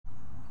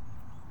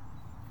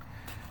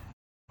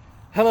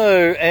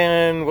Hello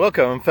and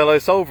welcome, fellow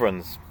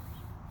Sovereigns.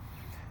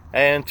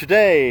 And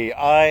today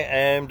I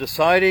am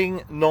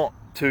deciding not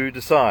to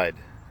decide,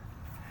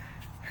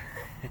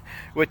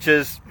 which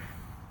is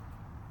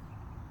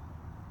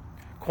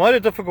quite a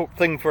difficult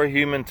thing for a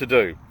human to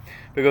do,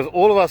 because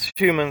all of us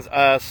humans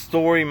are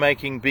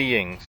story-making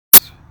beings.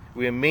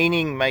 We are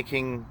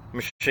meaning-making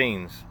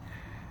machines.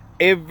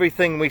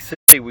 Everything we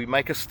see, we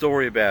make a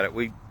story about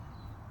it.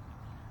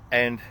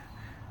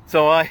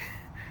 So I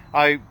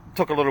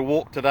took a little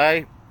walk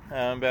today,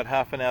 about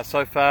half an hour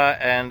so far,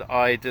 and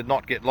I did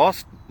not get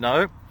lost.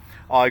 No,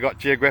 I got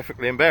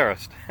geographically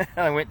embarrassed.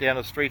 I went down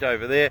a street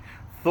over there,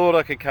 thought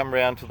I could come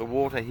round to the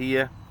water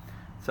here,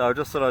 so I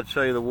just thought I'd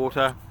show you the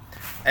water,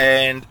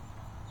 and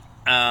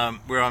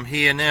where I'm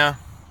here now.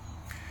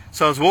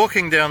 So I was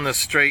walking down the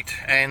street,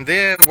 and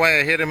there, way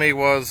ahead of me,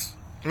 was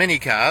many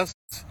cars,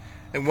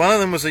 and one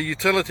of them was a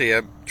utility,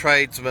 a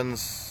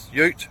tradesman's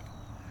ute,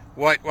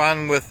 white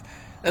one with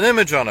an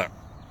image on it.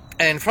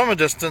 And from a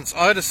distance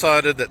I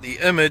decided that the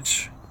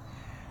image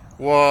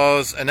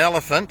was an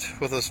elephant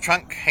with his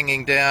trunk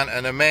hanging down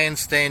and a man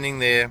standing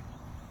there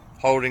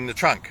holding the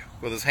trunk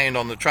with his hand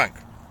on the trunk.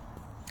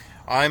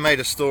 I made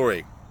a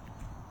story.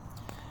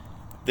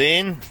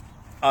 Then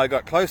I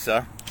got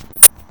closer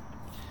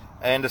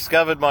and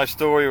discovered my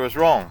story was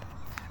wrong.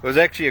 It was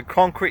actually a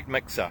concrete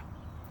mixer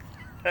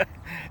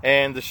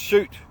and the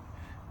chute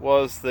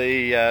was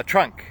the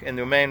trunk, and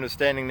the man was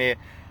standing there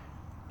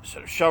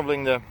sort of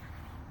shoveling the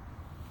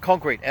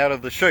concrete out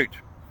of the chute.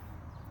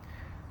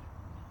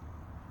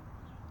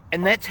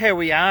 And that's how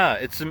we are.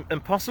 It's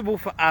impossible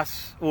for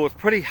us, or it's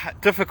pretty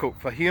difficult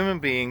for human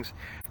beings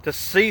to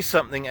see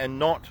something and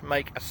not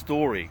make a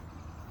story,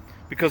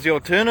 because the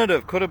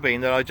alternative could have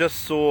been that I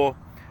just saw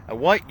a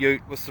white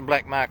ute with some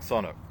black marks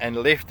on it and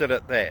left it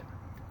at that.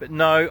 But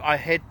no, I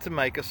had to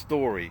make a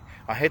story.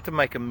 I had to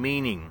make a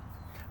meaning.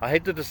 I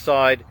had to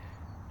decide,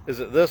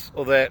 is it this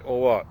or that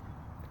or what?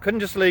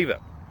 Couldn't just leave it.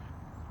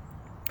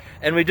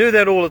 And we do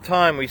that all the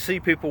time. We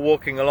see people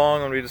walking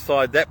along and we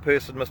decide that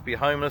person must be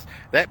homeless,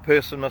 that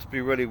person must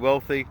be really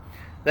wealthy,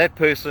 that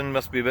person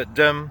must be a bit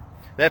dim,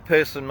 that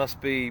person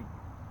must be,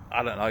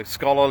 I don't know,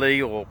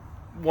 scholarly or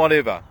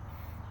whatever.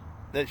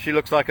 That she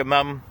looks like a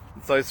mum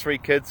with those 3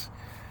 kids.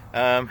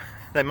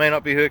 They may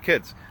not be her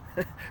kids,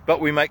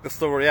 but we make the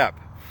story up.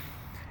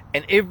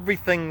 And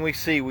everything we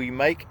see, we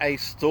make a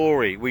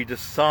story. We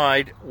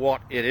decide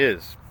what it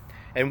is.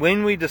 And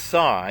when we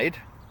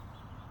decide,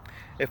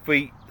 if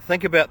we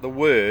think about the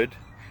word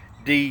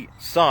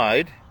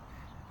decide,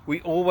 we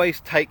always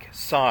take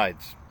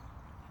sides.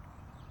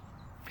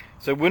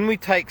 So when we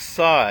take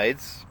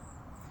sides,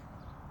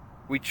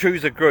 we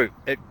choose a group.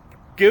 It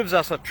gives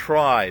us a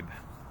tribe.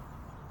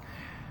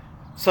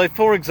 So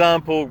for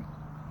example,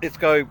 let's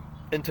go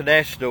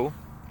international.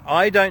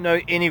 I don't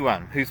know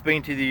anyone who's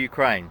been to the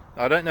Ukraine.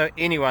 I don't know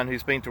anyone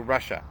who's been to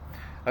Russia.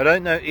 I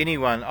don't know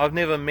anyone. I've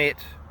never met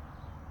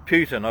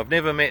Putin. I've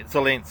never met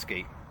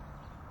Zelensky.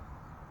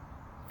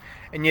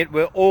 And yet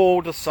we're all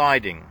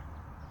deciding.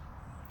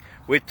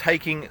 We're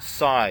taking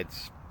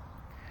sides.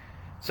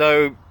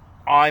 So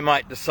I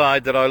might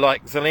decide that I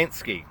like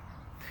Zelensky.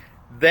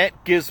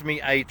 That gives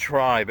me a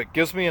tribe. It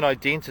gives me an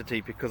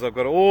identity, because I've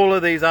got all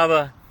of these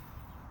other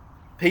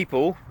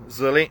people,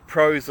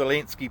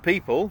 pro-Zelensky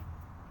people,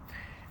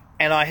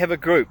 and I have a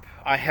group.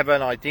 I have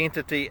an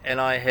identity, and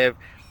I have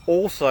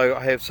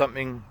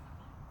something,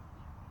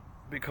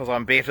 because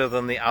I'm better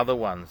than the other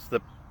ones, the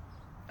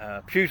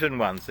Putin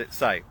ones, let's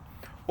say.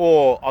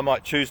 Or I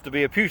might choose to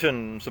be a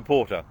Putin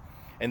supporter,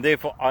 and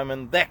therefore I'm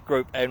in that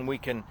group, and we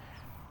can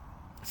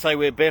say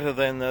we're better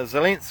than the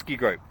Zelensky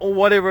group, or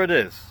whatever it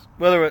is.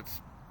 Whether it's,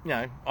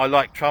 I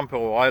like Trump,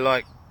 or I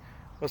like,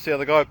 what's the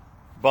other guy,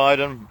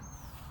 Biden,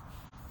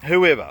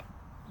 whoever.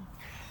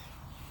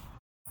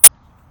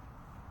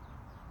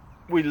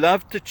 We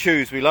love to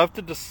choose, we love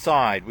to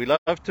decide, we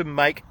love to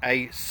make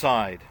a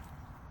side,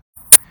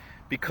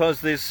 because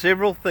there's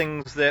several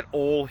things that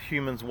all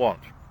humans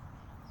want.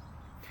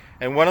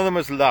 And one of them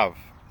is love.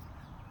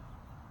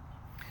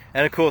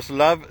 And of course,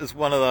 love is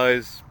one of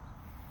those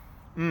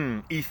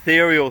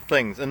ethereal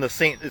things, in the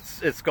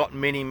sense it's got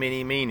many,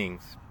 many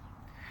meanings.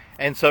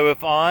 And so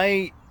if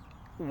I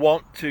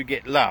want to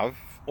get love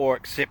or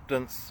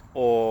acceptance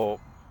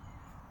or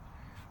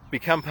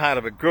become part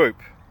of a group,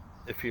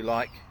 if you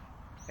like,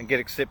 and get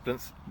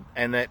acceptance,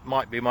 and that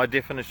might be my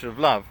definition of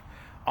love,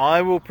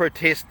 I will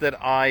protest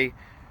that I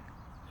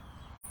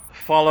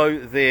follow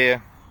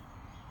their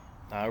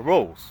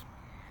rules,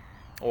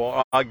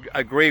 or I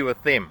agree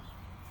with them.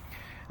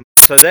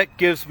 So that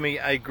gives me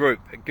a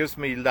group, it gives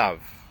me love,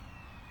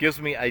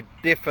 gives me a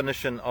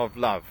definition of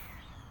love.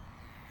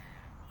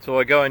 So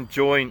I go and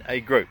join a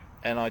group,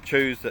 and I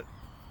choose that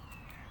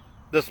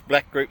this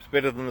black group's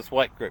better than this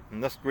white group,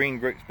 and this green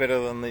group's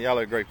better than the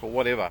yellow group, or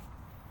whatever.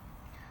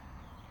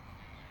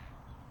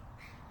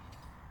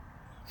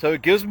 So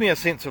it gives me a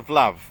sense of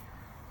love.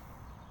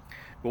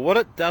 But what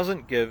it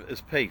doesn't give is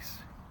peace.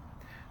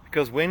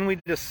 Because when we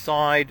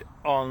decide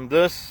on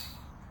this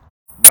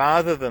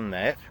rather than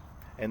that,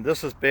 and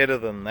this is better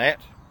than that,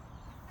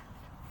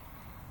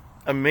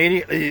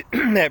 immediately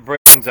that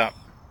brings up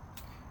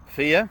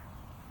fear,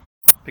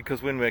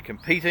 because when we're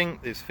competing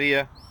there's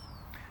fear,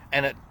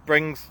 and it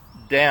brings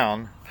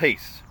down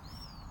peace.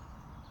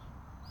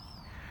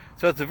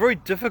 So it's a very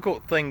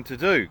difficult thing to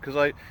do,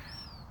 because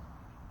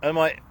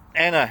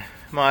Anna,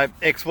 my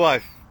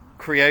ex-wife,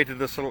 created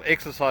this little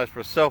exercise for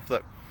herself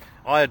that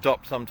I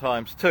adopt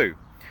sometimes too.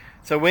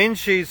 So when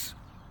she's,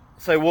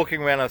 say,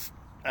 walking around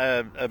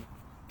a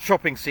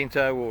shopping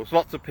centre or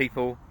lots of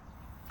people,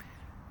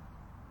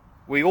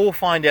 we all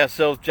find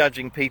ourselves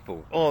judging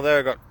people. Oh,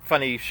 they've got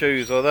funny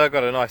shoes, or they've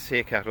got a nice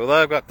haircut, or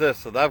they've got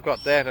this, or they've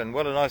got that, and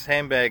what a nice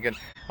handbag, and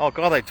oh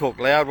God, they talk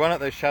loud, why don't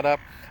they shut up?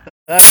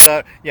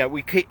 Yeah,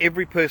 we keep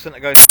every person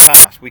that goes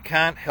past, we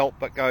can't help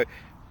but go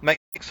make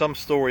some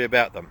story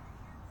about them.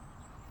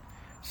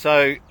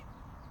 So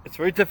it's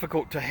very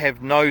difficult to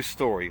have no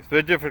story. It's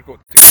very difficult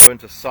to go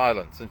into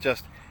silence and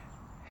just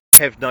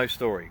have no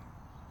story.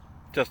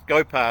 Just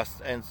go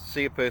past and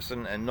see a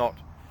person and not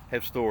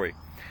have story.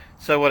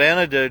 So what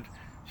Anna did,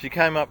 she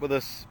came up with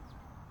this,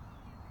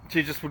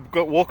 she just would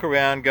walk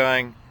around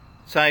going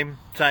same,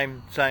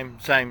 same, same,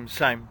 same,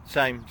 same,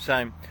 same,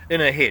 same, in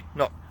her head,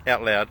 not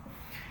out loud.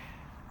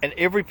 And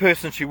every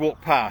person she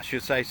walked past,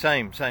 she'd say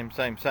same, same,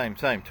 same, same,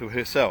 same to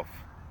herself.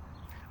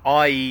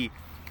 I.e.,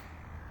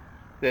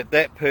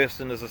 that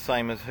person is the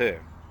same as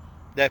her.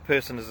 That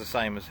person is the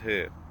same as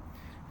her.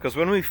 Because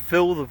when we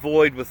fill the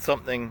void with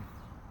something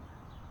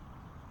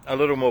a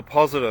little more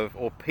positive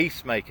or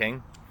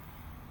peacemaking,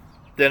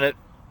 then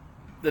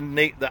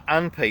the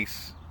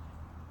unpeace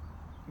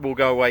will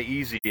go away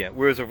easier.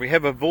 Whereas if we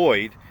have a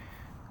void,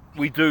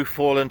 we do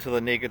fall into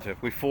the negative.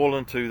 We fall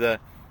into the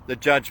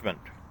judgment.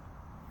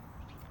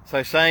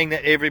 So saying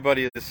that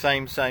everybody is the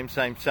same, same,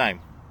 same, same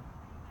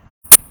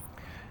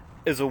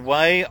is a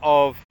way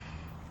of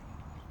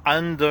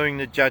undoing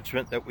the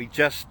judgment that we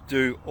just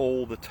do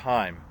all the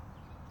time.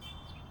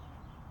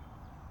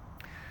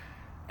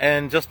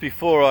 And just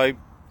before I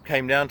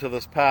came down to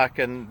this park,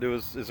 and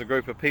there's a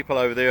group of people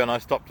over there, and I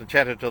stopped and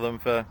chatted to them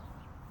for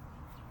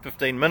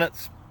 15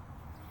 minutes.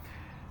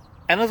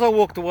 And as I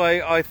walked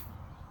away, I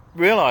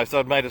realised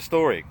I'd made a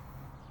story,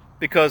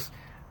 because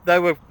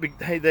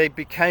they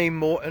became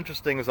more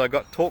interesting as I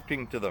got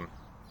talking to them.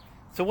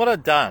 So what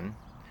I'd done,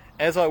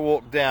 as I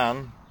walked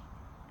down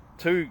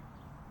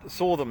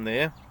saw them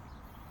there,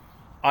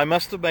 I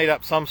must have made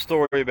up some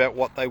story about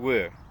what they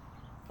were,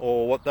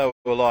 or what they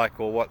were like,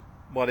 or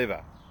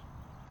whatever.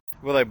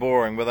 Were they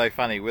boring? Were they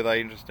funny? Were they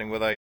interesting? Were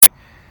they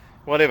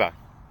whatever?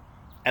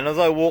 And as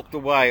I walked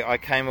away, I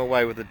came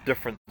away with a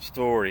different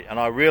story, and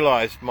I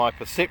realised my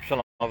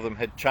perception of them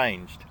had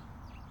changed.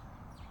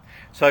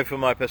 So for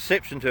my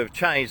perception to have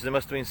changed, there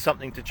must have been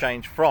something to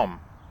change from.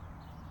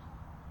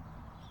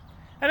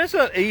 And it's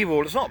not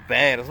evil, it's not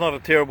bad, it's not a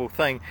terrible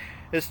thing.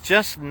 It's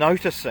just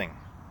noticing.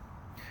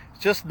 It's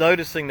just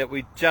noticing that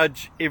we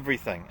judge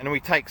everything and we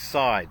take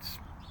sides.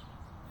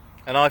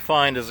 And I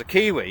find as a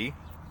Kiwi,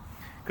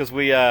 because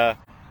we are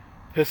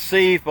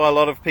perceived by a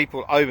lot of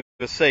people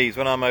overseas,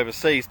 when I'm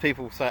overseas,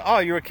 people say, oh,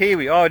 you're a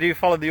Kiwi, oh, do you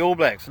follow the All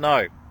Blacks?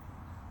 No.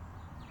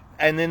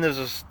 And then there's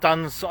a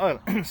stunned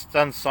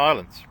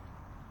silence.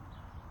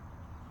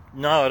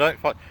 No, I don't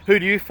follow. Who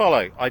do you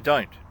follow? I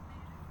don't.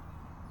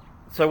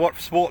 So what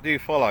sport do you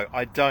follow?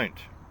 I don't.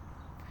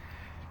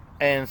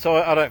 And so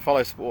I don't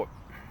follow sport.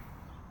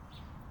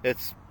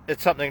 It's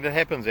something that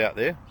happens out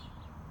there.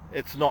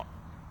 It's not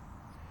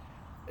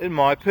in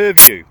my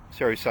purview,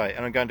 shall we say,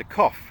 and I'm going to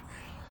cough.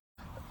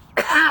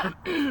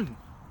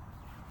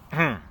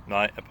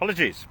 My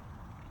apologies.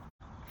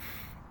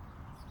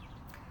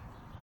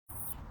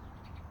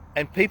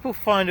 And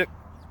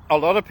a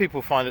lot of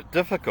people find it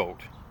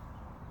difficult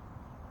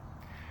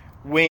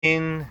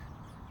when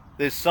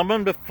there's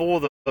someone before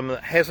them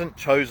that hasn't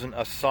chosen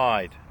a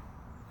side.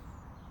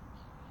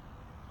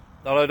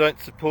 That I don't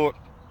support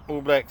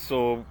All Blacks,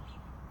 or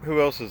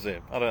who else is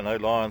there? I don't know,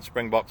 Lions,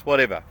 Springboks,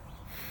 whatever.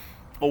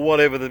 Or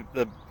whatever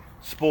the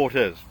sport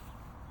is.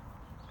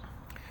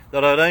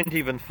 That I don't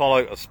even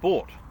follow a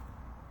sport.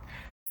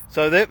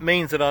 So that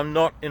means that I'm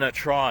not in a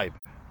tribe.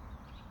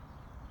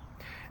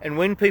 And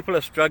when people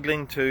are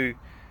struggling to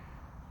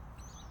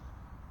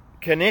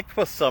connect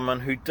with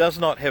someone who does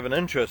not have an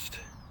interest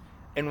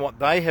in what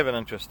they have an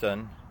interest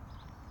in,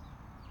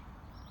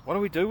 what do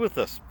we do with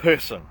this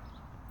person?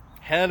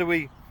 How do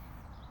we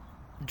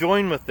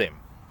join with them?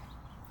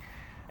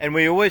 And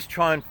we always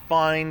try and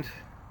find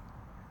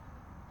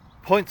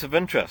points of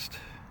interest.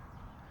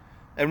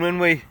 And when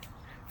we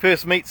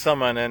first meet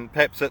someone, and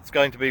perhaps it's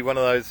going to be one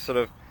of those sort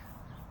of,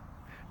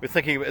 we're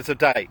thinking it's a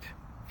date.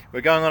 We're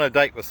going on a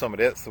date with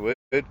somebody, that's the word.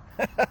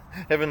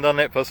 Haven't done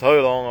that for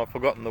so long, I've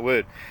forgotten the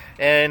word.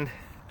 And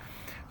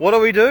what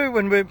do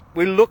when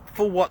we look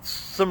for what's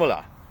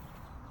similar?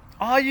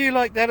 Oh, you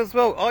like that as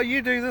well? Oh,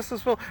 you do this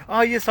as well?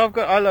 Oh, yes,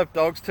 I love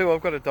dogs too,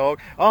 I've got a dog.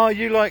 Oh,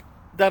 you like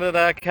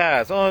da-da-da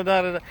cars. Oh,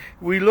 da-da-da.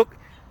 We look,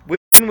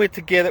 when we're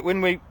together,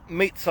 when we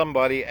meet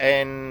somebody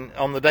and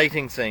on the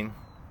dating scene,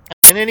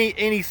 in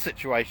any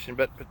situation,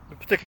 but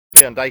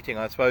particularly on dating,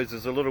 I suppose,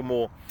 there's a little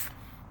more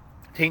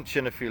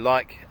tension, if you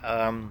like,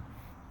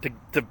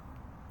 to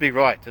be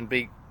right and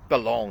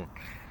belong.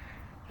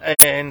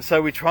 And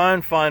so we try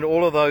and find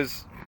all of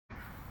those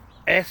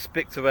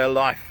aspects of our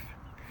life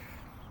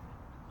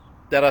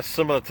that are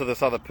similar to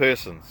this other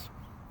person's.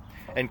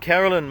 And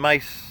Carolyn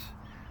Myss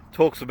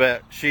talks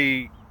about,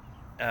 she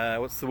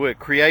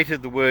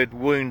created the word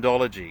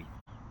woundology.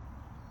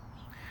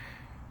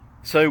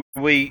 So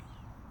we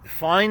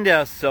find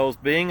ourselves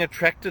being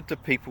attracted to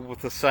people with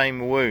the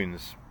same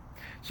wounds.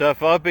 So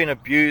if I've been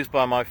abused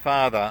by my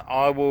father,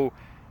 I will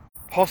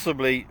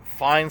possibly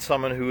find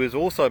someone who has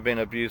also been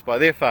abused by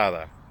their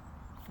father,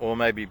 or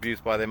maybe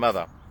abused by their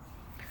mother.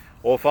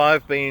 Or if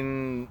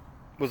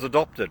was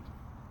adopted,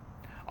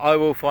 I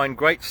will find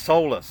great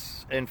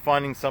solace in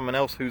finding someone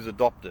else who's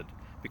adopted,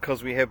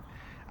 because we have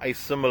a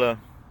similar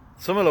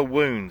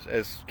wounds,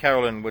 as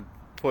Carolyn would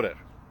put it.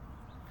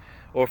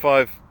 Or if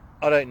I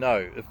don't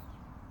know, if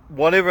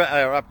whatever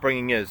our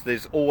upbringing is,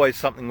 there's always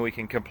something we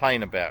can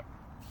complain about.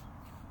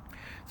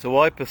 So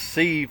I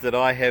perceive that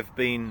I have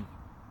been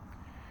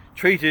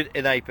treated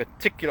in a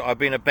particular, I've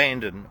been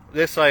abandoned.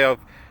 Let's say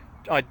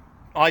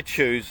I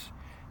choose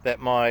that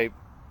my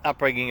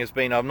upbringing has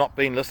been, I've not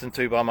been listened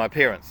to by my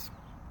parents.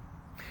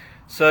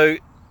 So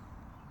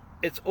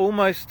it's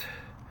almost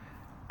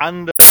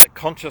under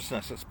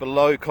consciousness, it's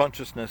below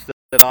consciousness,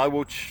 that I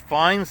will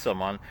find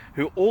someone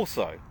who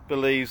also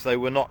believes they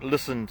were not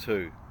listened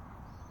to.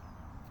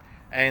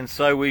 And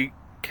so we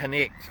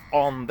connect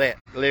on that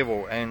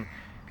level. And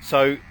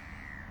so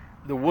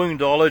the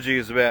woundology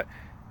is about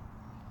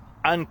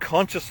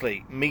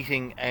unconsciously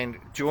meeting and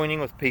joining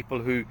with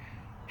people who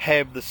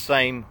have the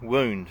same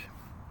wound,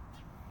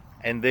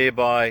 and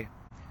thereby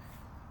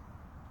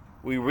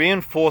we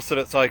reinforce that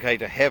it's okay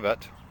to have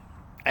it,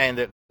 and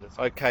that it's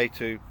okay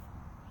to,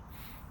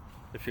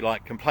 if you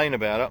like, complain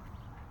about it.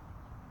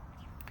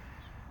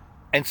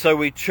 And so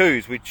we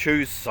choose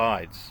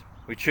sides.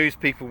 We choose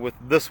people with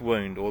this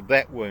wound or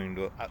that wound,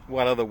 or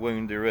what other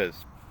wound there is,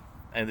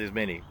 and there's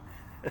many.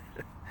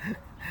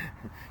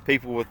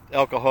 People with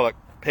alcoholic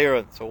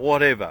parents or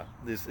whatever,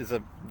 there's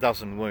a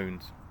dozen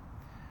wounds.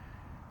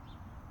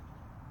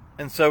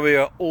 And so we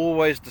are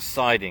always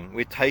deciding,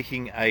 we're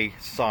taking a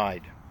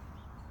side.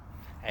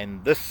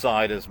 And this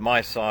side is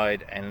my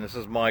side, and this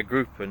is my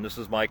group, and this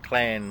is my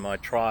clan, my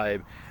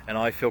tribe, and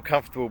I feel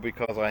comfortable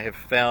because I have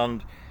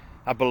found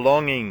a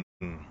belonging.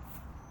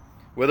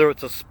 Whether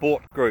it's a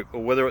sport group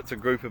or whether it's a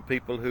group of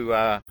people who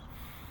are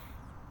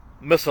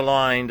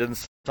misaligned in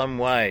some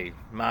way,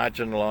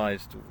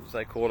 marginalized, as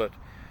they call it,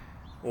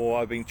 or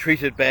are being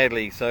treated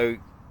badly, so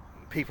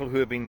people who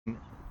have been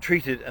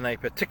treated in a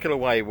particular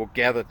way will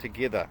gather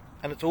together.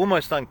 And it's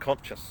almost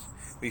unconscious.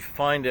 We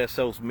find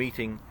ourselves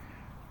meeting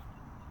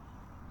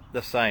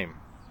the same.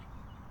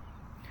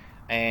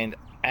 And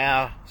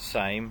our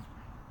same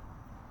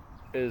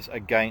is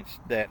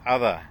against that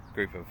other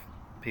group of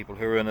people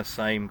who are in the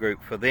same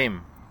group for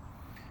them.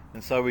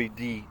 And so we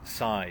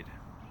decide.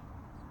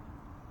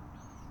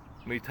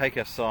 We take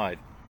a side.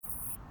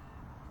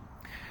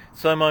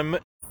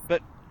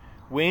 But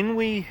when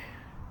we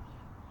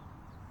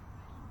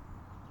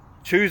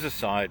choose a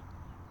side,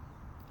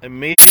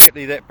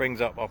 immediately that brings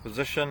up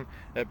opposition,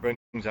 that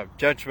brings up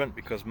judgment,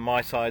 because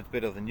my side's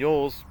better than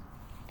yours.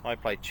 I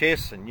play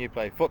chess and you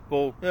play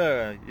football.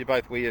 You're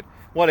both weird.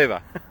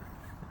 Whatever.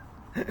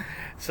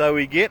 So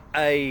we get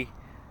an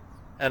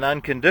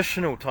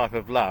unconditional type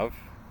of love,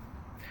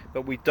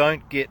 but we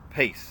don't get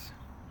peace,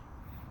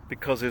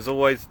 because there's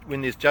always,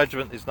 when there's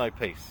judgment, there's no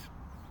peace.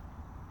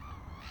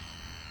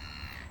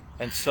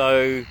 And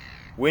so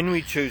when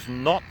we choose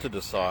not to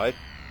decide,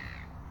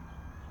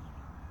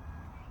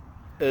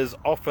 is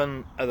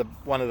often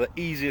one of the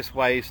easiest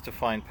ways to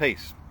find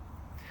peace.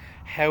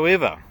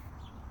 However,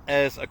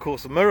 as A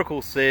Course in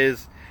Miracles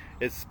says,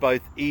 it's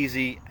both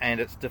easy and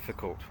it's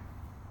difficult.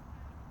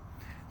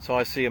 So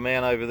I see a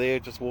man over there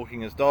just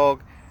walking his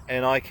dog,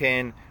 and I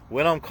can,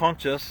 when I'm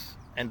conscious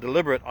and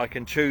deliberate, I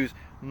can choose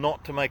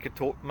not to make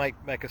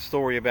a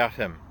story about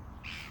him.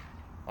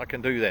 I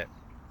can do that.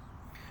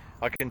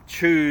 I can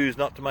choose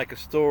not to make a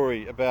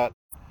story about,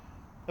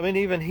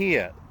 even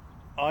here,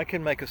 I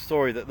can make a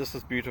story that this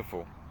is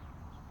beautiful.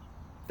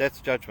 That's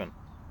judgment.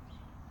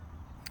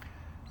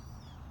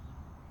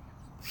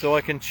 So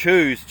I can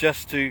choose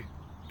just to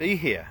be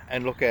here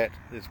and look at,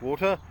 there's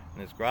water, and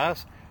there's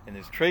grass, and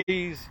there's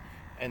trees,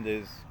 and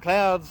there's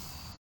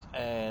clouds,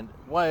 and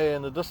way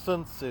in the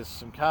distance there's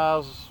some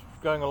cars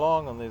going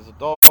along, and there's a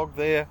dog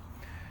there.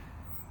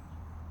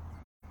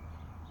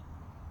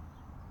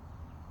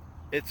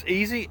 It's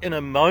easy in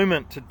a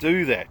moment to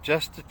do that,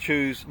 just to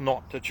choose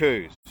not to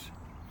choose,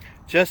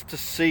 just to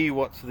see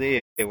what's there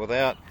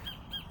without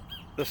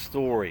the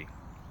story.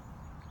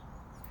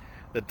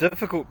 The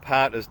difficult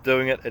part is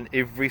doing it in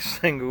every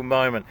single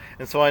moment.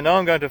 And so I know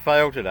I'm going to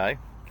fail today,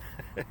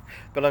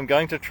 but I'm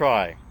going to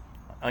try.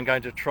 I'm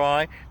going to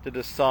try to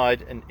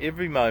decide in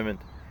every moment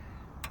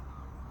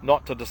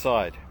not to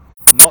decide,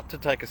 not to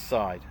take a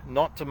side,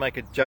 not to make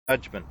a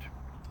judgment,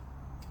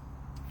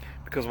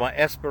 because my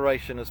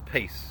aspiration is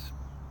peace.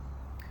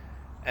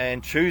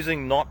 And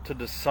choosing not to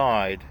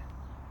decide,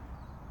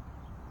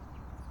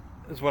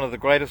 is one of the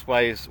greatest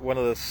ways, one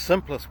of the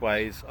simplest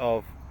ways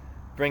of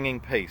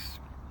bringing peace.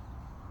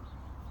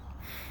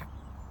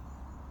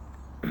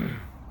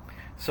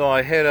 So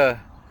I had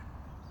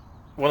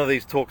one of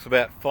these talks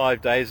about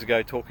 5 days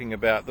ago, talking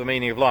about the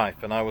meaning of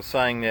life, and I was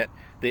saying that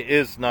there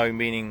is no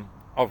meaning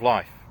of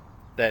life,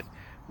 that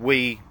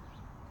we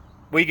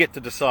get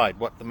to decide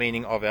what the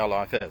meaning of our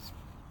life is,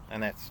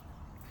 and that's.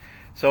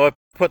 So I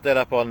put that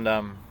up on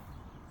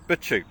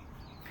BitChute,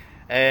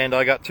 and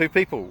I got 2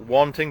 people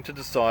wanting to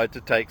decide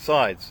to take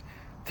sides.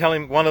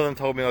 One of them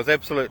told me I was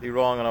absolutely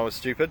wrong and I was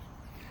stupid.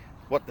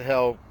 What the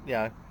hell,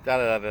 da da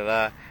da da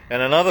da.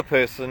 And another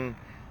person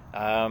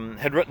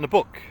had written a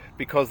book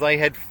because they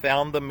had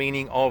found the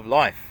meaning of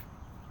life,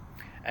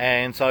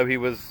 and so he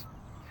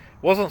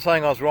wasn't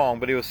saying I was wrong,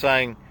 but he was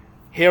saying,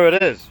 here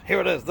it is,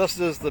 this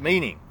is the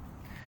meaning.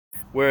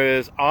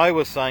 Whereas I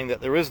was saying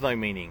that there is no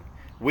meaning.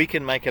 We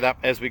can make it up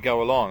as we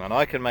go along, and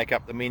I can make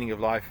up the meaning of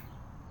life,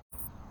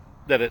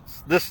 that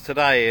it's this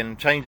today and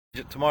change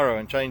it tomorrow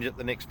and change it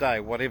the next day,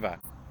 whatever.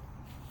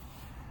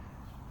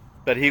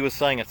 But he was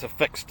saying it's a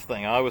fixed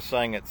thing. I was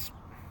saying it's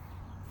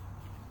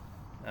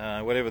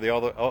whatever the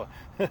other,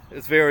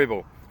 it's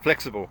variable,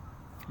 flexible,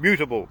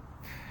 mutable.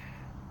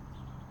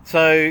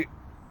 So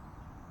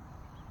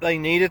they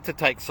needed to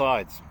take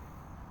sides.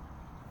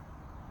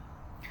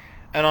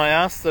 And I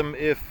asked them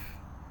if,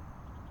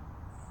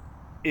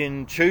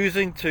 in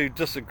choosing to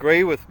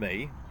disagree with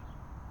me,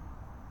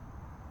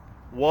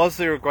 was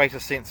there a greater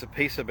sense of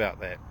peace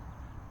about that?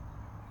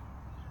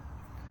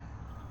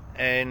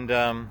 And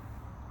I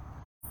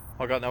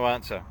got no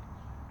answer.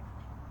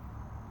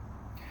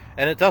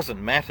 And it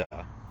doesn't matter.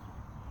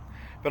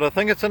 But I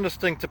think it's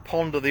interesting to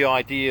ponder the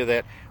idea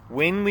that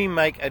when we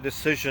make a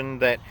decision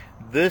that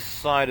this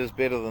side is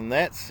better than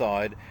that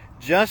side,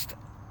 just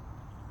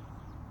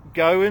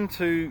go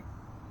into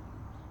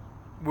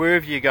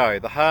wherever you go,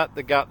 the heart,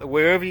 the gut,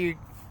 wherever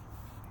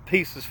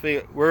peace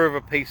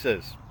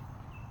is.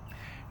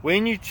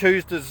 When you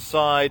choose to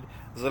decide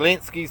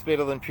Zelensky's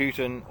better than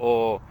Putin,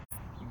 or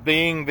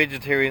being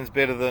vegetarian's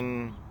better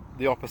than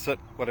the opposite,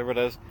 whatever it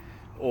is,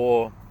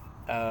 or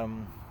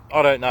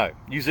I don't know,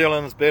 New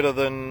Zealand's better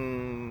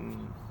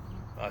than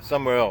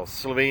somewhere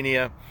else,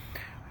 Slovenia.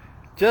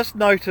 Just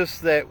notice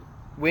that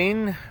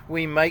when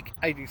we make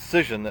a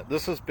decision that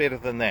this is better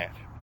than that,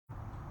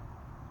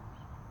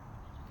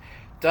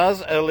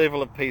 does our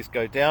level of peace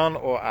go down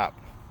or up?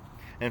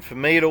 And for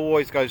me, it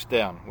always goes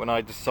down when I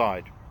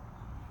decide.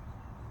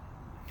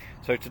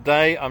 So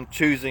today I'm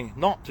choosing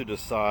not to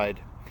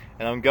decide,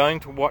 and I'm going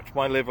to watch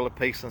my level of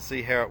peace and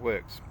see how it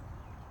works.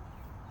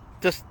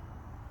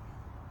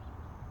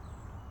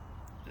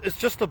 It's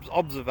just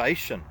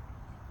observation.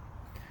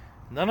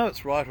 None of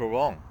it's right or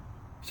wrong.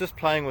 It's just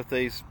playing with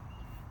these.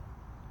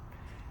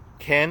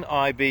 Can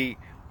I be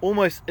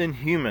almost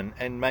inhuman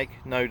and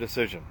make no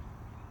decision?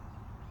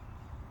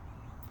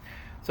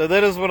 So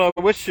that is what I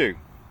wish you.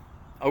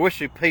 I wish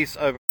you peace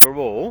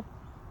overall.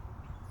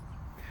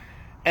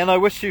 And I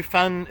wish you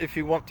fun if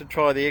you want to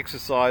try the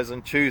exercise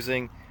in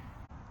choosing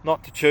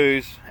not to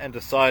choose and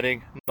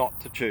deciding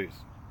not to choose.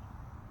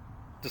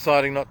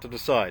 Deciding not to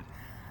decide.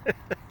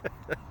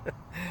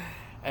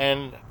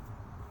 And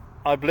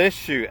I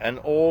bless you and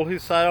all who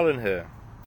sail in her.